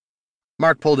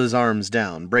Mark pulled his arms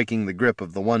down, breaking the grip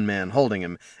of the one man holding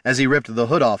him, as he ripped the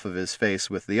hood off of his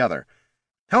face with the other.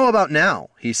 "How about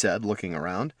now?" he said, looking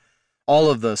around.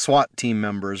 All of the SWAT team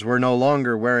members were no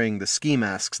longer wearing the ski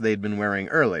masks they'd been wearing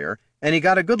earlier, and he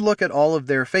got a good look at all of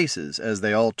their faces as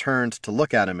they all turned to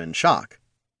look at him in shock.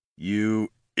 "You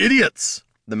idiots!"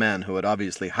 the man who had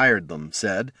obviously hired them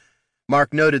said.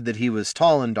 Mark noted that he was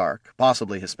tall and dark,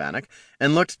 possibly Hispanic,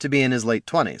 and looked to be in his late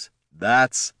 20s.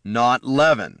 "That's not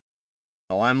Levin."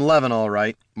 "Oh, I'm Levin, all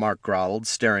right," Mark growled,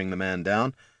 staring the man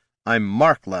down. "I'm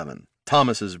Mark Levin,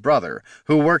 Thomas's brother,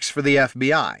 who works for the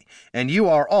FBI, and you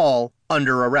are all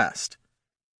under arrest."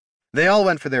 They all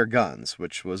went for their guns,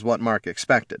 which was what Mark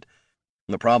expected.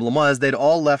 The problem was they'd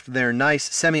all left their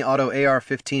nice semi-auto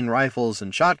AR-15 rifles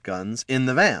and shotguns in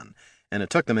the van, and it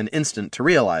took them an instant to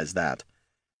realize that.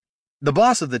 The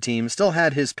boss of the team still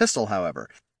had his pistol, however,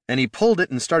 and he pulled it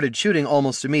and started shooting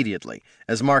almost immediately,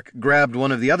 as Mark grabbed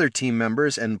one of the other team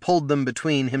members and pulled them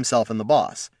between himself and the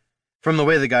boss. From the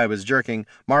way the guy was jerking,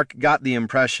 Mark got the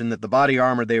impression that the body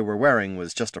armor they were wearing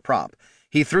was just a prop.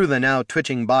 He threw the now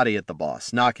twitching body at the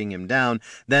boss, knocking him down,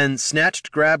 then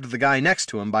grabbed the guy next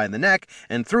to him by the neck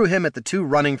and threw him at the two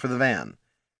running for the van.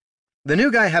 The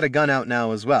new guy had a gun out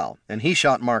now as well, and he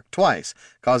shot Mark twice,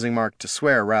 causing Mark to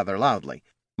swear rather loudly.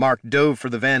 Mark dove for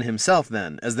the van himself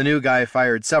then, as the new guy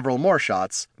fired several more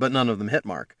shots, but none of them hit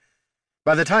Mark.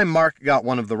 By the time Mark got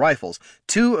one of the rifles,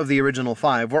 2 of the original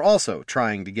 5 were also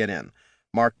trying to get in.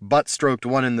 Mark butt-stroked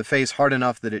one in the face hard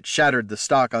enough that it shattered the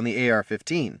stock on the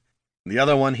AR-15. The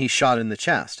other one he shot in the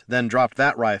chest, then dropped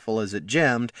that rifle as it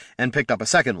jammed and picked up a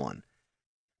second one.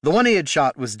 The one he had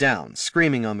shot was down,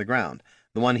 screaming on the ground.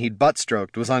 The one he'd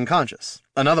butt-stroked was unconscious.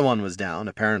 Another one was down,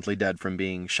 apparently dead from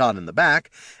being shot in the back,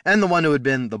 and the one who had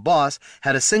been the boss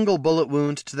had a single bullet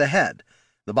wound to the head.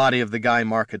 The body of the guy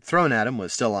Mark had thrown at him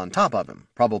was still on top of him,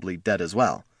 probably dead as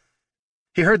well.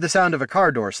 He heard the sound of a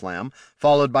car door slam,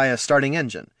 followed by a starting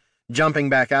engine. Jumping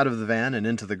back out of the van and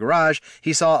into the garage,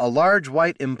 he saw a large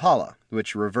white Impala,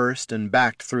 which reversed and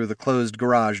backed through the closed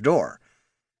garage door.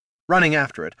 Running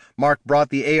after it, Mark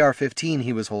brought the AR-15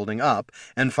 he was holding up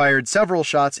and fired several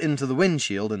shots into the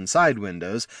windshield and side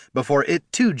windows before it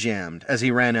too jammed as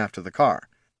he ran after the car.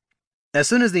 As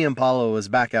soon as the Impala was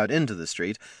back out into the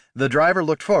street, the driver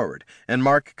looked forward, and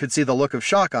Mark could see the look of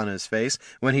shock on his face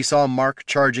when he saw Mark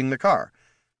charging the car.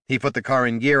 He put the car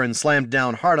in gear and slammed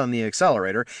down hard on the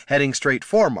accelerator, heading straight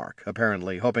for Mark,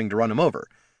 apparently hoping to run him over.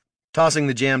 Tossing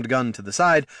the jammed gun to the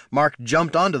side, Mark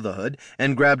jumped onto the hood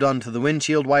and grabbed onto the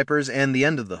windshield wipers and the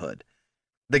end of the hood.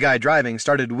 The guy driving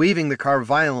started weaving the car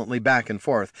violently back and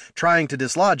forth, trying to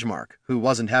dislodge Mark, who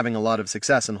wasn't having a lot of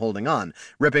success in holding on,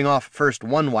 ripping off first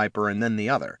one wiper and then the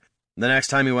other. The next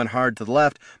time he went hard to the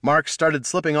left, Mark started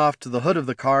slipping off to the hood of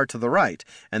the car to the right,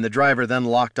 and the driver then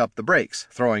locked up the brakes,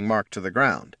 throwing Mark to the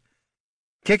ground.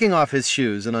 Kicking off his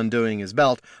shoes and undoing his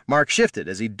belt, Mark shifted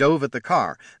as he dove at the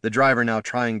car, the driver now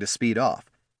trying to speed off.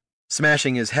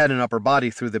 Smashing his head and upper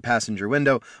body through the passenger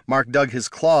window, Mark dug his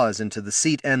claws into the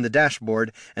seat and the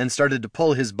dashboard and started to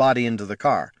pull his body into the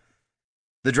car.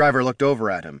 The driver looked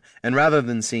over at him, and rather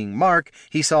than seeing Mark,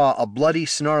 he saw a bloody,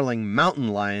 snarling mountain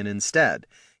lion instead.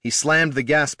 He slammed the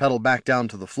gas pedal back down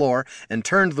to the floor and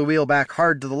turned the wheel back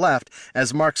hard to the left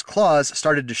as Mark's claws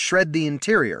started to shred the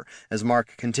interior as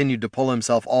Mark continued to pull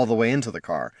himself all the way into the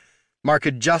car. Mark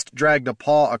had just dragged a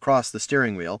paw across the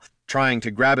steering wheel, trying to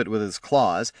grab it with his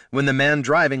claws, when the man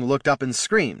driving looked up and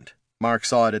screamed. Mark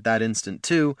saw it at that instant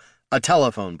too, a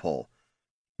telephone pole.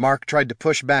 Mark tried to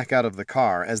push back out of the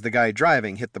car as the guy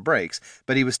driving hit the brakes,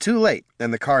 but he was too late,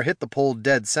 and the car hit the pole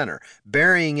dead center,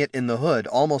 burying it in the hood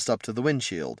almost up to the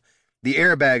windshield. The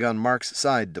airbag on Mark's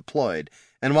side deployed,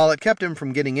 and while it kept him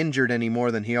from getting injured any more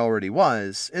than he already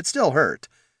was, it still hurt.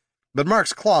 But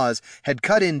Mark's claws had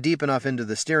cut in deep enough into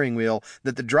the steering wheel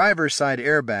that the driver's side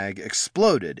airbag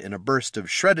exploded in a burst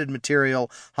of shredded material,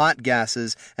 hot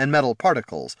gases, and metal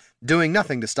particles, doing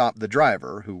nothing to stop the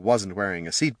driver, who wasn't wearing a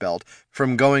seatbelt,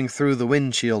 from going through the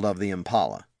windshield of the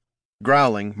Impala.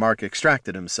 Growling, Mark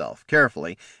extracted himself,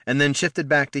 carefully, and then shifted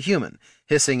back to human,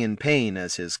 hissing in pain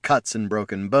as his cuts and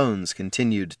broken bones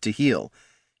continued to heal.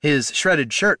 His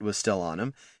shredded shirt was still on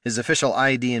him, his official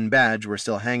ID and badge were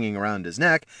still hanging around his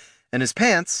neck, and his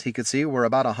pants, he could see, were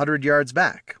about 100 yards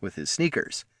back, with his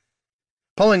sneakers.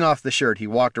 Pulling off the shirt, he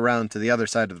walked around to the other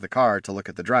side of the car to look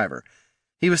at the driver.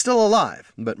 He was still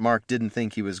alive, but Mark didn't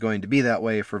think he was going to be that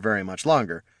way for very much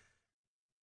longer.